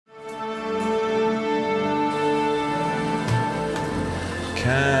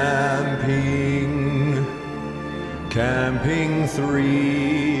Camping. Camping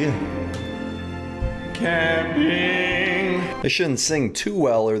 3. Camping. I shouldn't sing too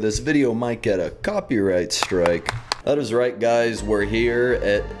well or this video might get a copyright strike. That is right, guys. We're here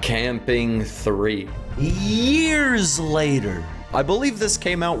at Camping 3. Years later. I believe this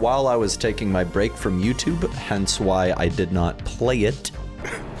came out while I was taking my break from YouTube, hence why I did not play it.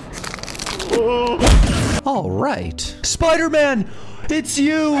 All right. Spider-Man, it's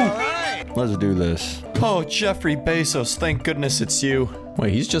you. All right. Let's do this. Oh, Jeffrey Bezos, thank goodness it's you.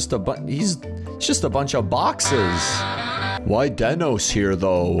 Wait, he's just a bunch of boxes. Why Denis here,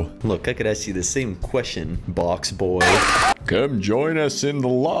 though? Look, I could ask you the same question, box boy. Come join us in the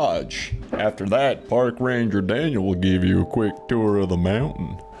lodge. After that, Park Ranger Daniel will give you a quick tour of the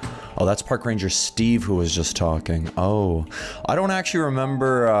mountain. Oh, that's Park Ranger Steve who was just talking. Oh, I don't actually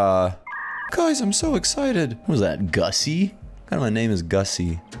remember, Guys, I'm so excited. What was that, Gussie? What kind of a name is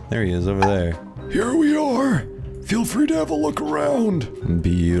Gussie? There he is, over there. Here we are. Feel free to have a look around.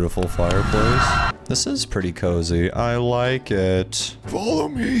 Beautiful fireplace. This is pretty cozy. I like it. Follow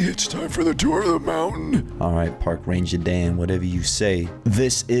me. It's time for the tour of the mountain. All right, Park Ranger Dan, whatever you say.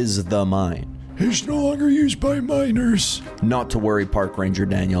 This is the mine. It's no longer used by miners. Not to worry, Park Ranger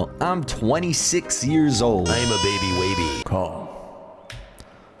Daniel. I'm 26 years old. I'm a baby wavy. Calm.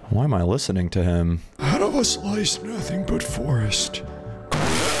 Why am I listening to him? Out of us lies nothing but forest.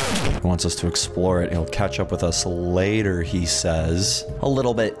 He wants us to explore it. He'll catch up with us later, he says. A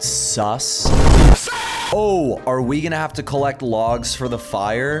little bit sus. Oh, are we gonna have to collect logs for the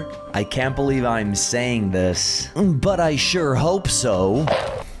fire? I can't believe I'm saying this, but I sure hope so.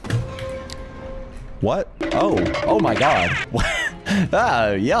 What? Oh my god.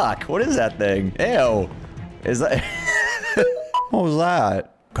 Ah, yuck. What is that thing? Ew. Is that... What was that?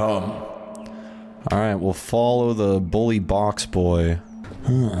 Come. Alright, we'll follow the bully box boy.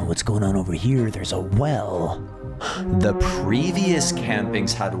 What's going on over here? There's a well. The previous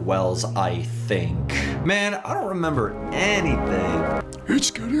campings had wells, I think. Man, I don't remember anything.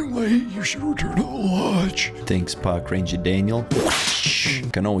 It's getting late. You should return to the lodge. Thanks, Park Ranger Daniel.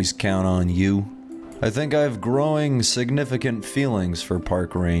 Can always count on you. I think I have growing significant feelings for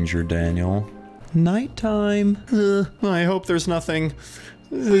Park Ranger Daniel. Nighttime. I hope there's nothing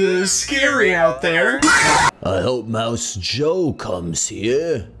scary out there. I hope Mouse Joe comes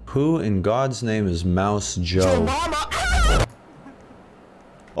here. Who in God's name is Mouse Joe?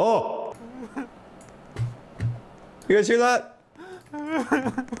 Oh! You guys hear that?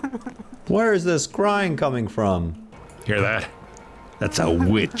 Where is this crying coming from? Hear that? That's a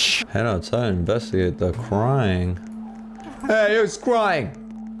witch. Head outside and investigate the crying. Hey, who's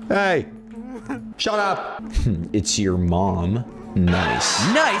crying? Hey! Shut up! It's your mom. Nice.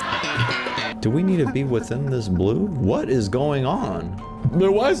 Nice! Do we need to be within this blue? What is going on?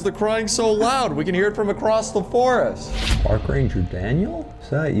 Why is the crying so loud? We can hear it from across the forest. Park Ranger Daniel? Is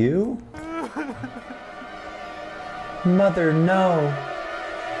that you? Mother, no.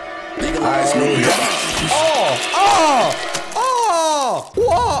 Oh! Oh! Oh!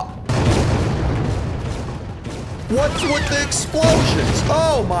 What? What's with the explosions?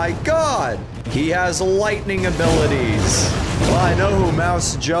 Oh my god! He has lightning abilities. Well, I know who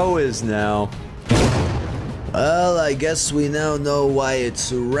Mouse Joe is now. Well, I guess we now know why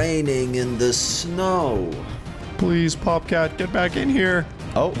it's raining in the snow. Please, Popcat, get back in here.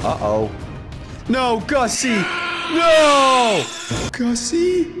 Oh, uh-oh. No, Gussie! No!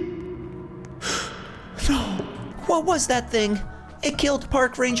 Gussie? No. What was that thing? It killed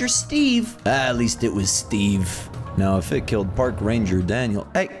Park Ranger Steve. At least it was Steve. Now, if it killed Park Ranger Daniel...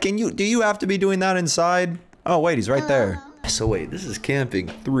 Hey, do you have to be doing that inside? Oh, wait, he's right there. So wait, this is Camping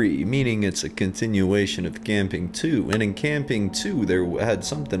 3, meaning it's a continuation of Camping 2. And in Camping 2, there had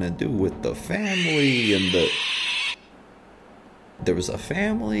something to do with the family and the... There was a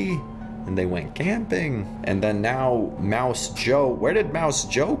family, and they went camping. And then now, Mouse Joe... Where did Mouse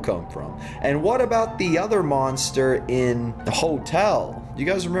Joe come from? And what about the other monster in the hotel? You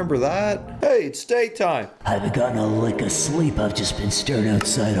guys remember that? Hey, it's daytime. I've gotten a lick of sleep. I've just been staring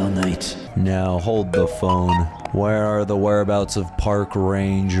outside all night. Now, hold the phone. Where are the whereabouts of Park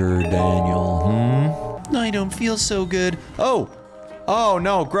Ranger Daniel, I don't feel so good. Oh! Oh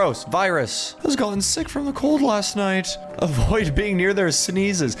no, gross. Virus. I was gotten sick from the cold last night. Avoid being near their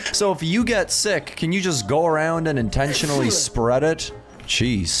sneezes. So if you get sick, can you just go around and intentionally spread it?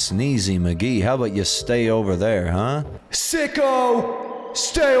 Geez, Sneezy McGee, how about you stay over there, huh? Sicko!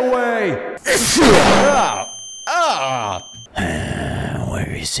 Stay away! Ah! Ah!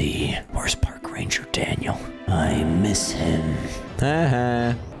 Where is he? Where's Park Ranger Daniel? I miss him.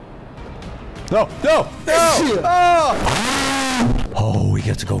 No! No! No! Oh! Oh, we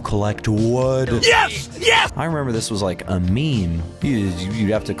get to go collect wood. Yes! Yes! I remember this was like a meme.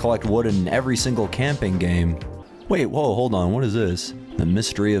 You'd have to collect wood in every single camping game. Wait, whoa, hold on. What is this? The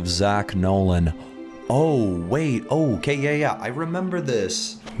Mystery of Zach Nolan. Oh, wait. Oh, okay, yeah. I remember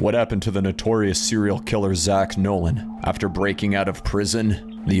this. What happened to the notorious serial killer Zach Nolan? After breaking out of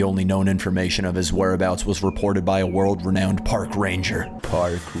prison, the only known information of his whereabouts was reported by a world-renowned park ranger.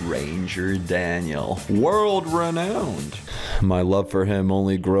 Park Ranger Daniel. World-renowned. My love for him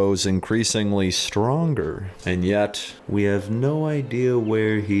only grows increasingly stronger. And yet, we have no idea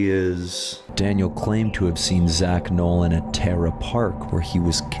where he is. Daniel claimed to have seen Zach Nolan at Terra Park, where he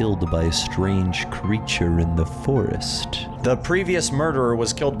was killed by a strange creature in the forest. The previous murderer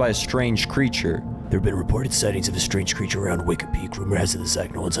was killed by a strange creature. There have been reported sightings of a strange creature around Wicked Peak. Rumor has it that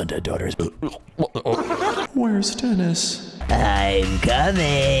Zach Nolan's undead daughter has been... Where's Denis? I'm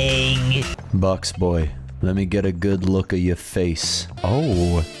coming! Bucks boy, let me get a good look at your face.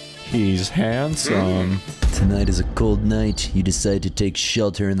 Oh, he's handsome. Tonight is a cold night. You decide to take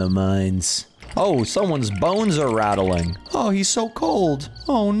shelter in the mines. Oh, someone's bones are rattling. Oh, he's so cold.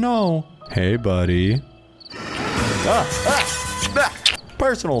 Oh no. Hey, buddy.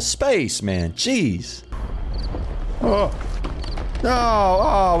 Personal space, man. Jeez. Oh,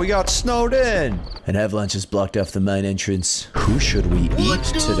 we got snowed in. An avalanche has blocked off the mine entrance. Who should we eat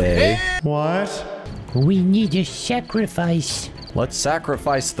today? What? We need a sacrifice. Let's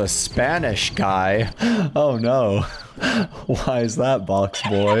sacrifice the Spanish guy. Oh no. Why is that, box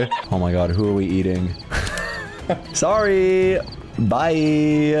boy? Oh my god, who are we eating? Sorry.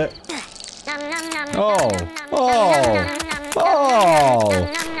 Bye.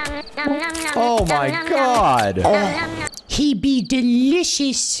 Oh my god. He be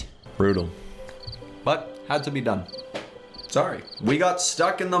delicious. Brutal. But had to be done. Sorry. We got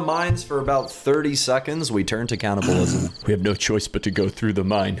stuck in the mines for about 30 seconds. We turned to cannibalism. We have no choice but to go through the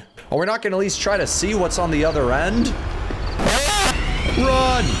mine. Oh, we're not gonna at least try to see what's on the other end?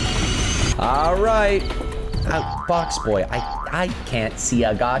 Run! All right. Box boy, I can't see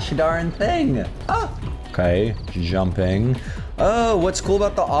a gosh darn thing. Ah. Okay, jumping. Oh, what's cool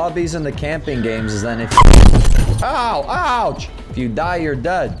about the obbies and the camping games is then if... Ow, ouch! If you die, you're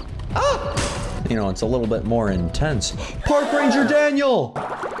dead. Ah! You know, it's a little bit more intense. Park Ranger Daniel!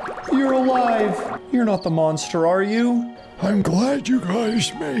 You're alive. You're not the monster, are you? I'm glad you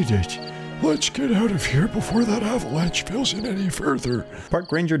guys made it. Let's get out of here before that avalanche fills in any further.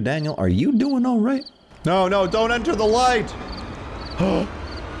 Park Ranger Daniel, are you doing all right? No, don't enter the light!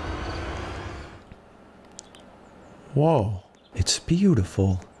 Whoa, it's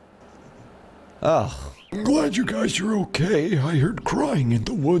beautiful. Ugh. I'm glad you guys are okay. I heard crying in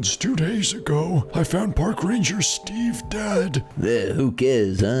the woods 2 days ago. I found Park Ranger Steve dead. Who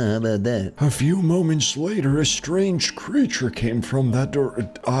cares, huh? How about that? A few moments later, a strange creature came from that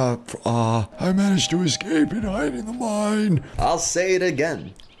door. I managed to escape and hide in the mine. I'll say it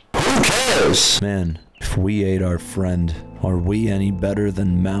again. Who cares? Man, if we ate our friend, are we any better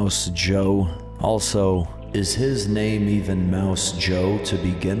than Mouse Joe? Also, is his name even Mouse Joe to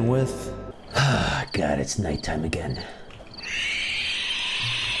begin with? God, it's nighttime again.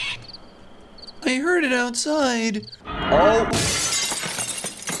 I heard it outside. Oh.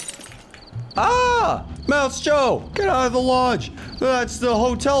 Ah! Mouse Joe, get out of the lodge. That's the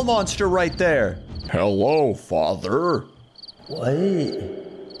hotel monster right there. Hello, Father. What?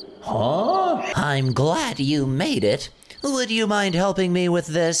 Huh? I'm glad you made it. Would you mind helping me with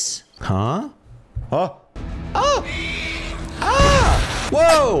this? Huh? Huh? Ah! Ah!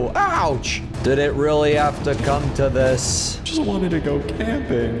 Whoa! Ouch! Did it really have to come to this? Just wanted to go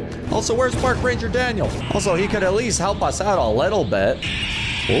camping. Also, where's Park Ranger Daniel? Also, he could at least help us out a little bit.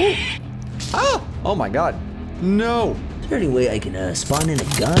 Ooh. Ah! Oh my god. No! Is there any way I can spawn in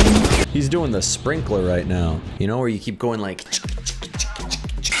a gun? He's doing the sprinkler right now. You know where you keep going like...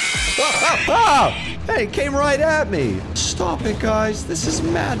 Hey, it came right at me. Stop it, guys. This is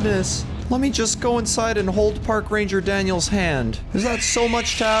madness. Let me just go inside and hold Park Ranger Daniel's hand. Is that so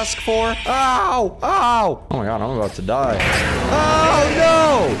much to ask for? Ow! Ow! Oh my god, I'm about to die. Oh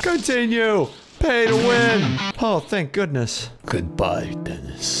no! Continue! Pay to win! Oh, thank goodness. Goodbye,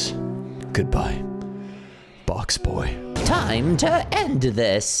 Dennis. Goodbye, box boy. Time to end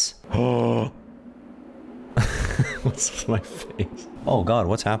this. Oh. What's my face? Oh god,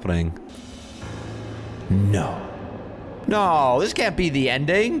 what's happening? No. No, this can't be the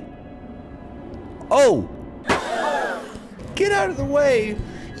ending. Oh! Get out of the way!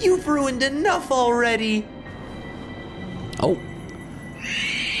 You've ruined enough already! Oh.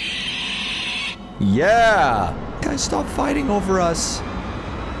 Yeah! Guys, stop fighting over us.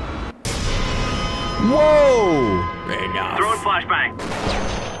 Whoa! Enough. Throwing flashbang.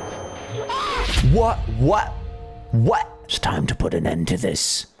 What? It's time to put an end to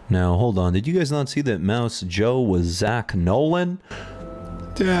this. Now, hold on. Did you guys not see that Mouse Joe was Zach Nolan?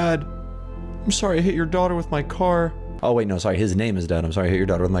 Dad, I'm sorry I hit your daughter with my car. Oh, wait, no, sorry. His name is Dad. I'm sorry I hit your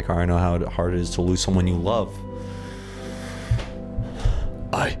daughter with my car. I know how hard it is to lose someone you love.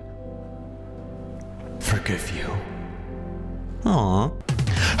 I forgive you. Aw.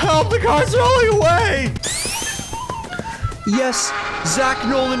 Help! The car's rolling away! Yes, Zach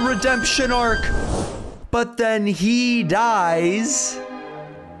Nolan redemption arc. But then he dies.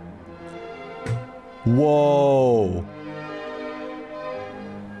 Whoa.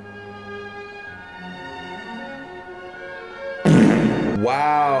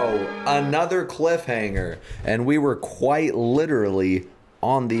 Wow, another cliffhanger. And we were quite literally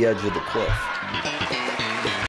on the edge of the cliff.